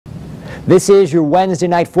This is your Wednesday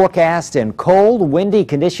night forecast, and cold, windy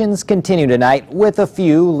conditions continue tonight with a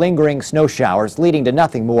few lingering snow showers leading to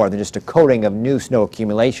nothing more than just a coating of new snow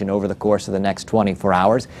accumulation over the course of the next 24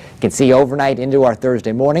 hours. You can see overnight into our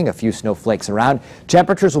Thursday morning, a few snowflakes around.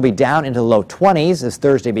 Temperatures will be down into the low 20s as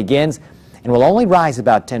Thursday begins and will only rise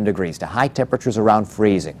about 10 degrees to high temperatures around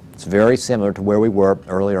freezing. It's very similar to where we were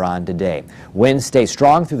earlier on today. Winds stay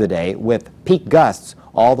strong through the day with peak gusts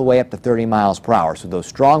all the way up to 30 miles per hour, so those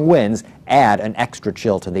strong winds add an extra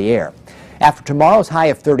chill to the air. After tomorrow's high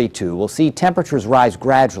of 32, we'll see temperatures rise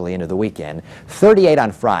gradually into the weekend. 38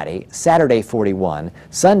 on Friday, Saturday 41,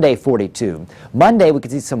 Sunday 42. Monday we could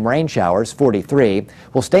see some rain showers, 43.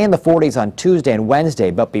 We'll stay in the 40s on Tuesday and Wednesday,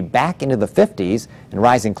 but be back into the 50s and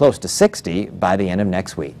rising close to 60 by the end of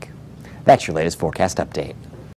next week. That's your latest forecast update.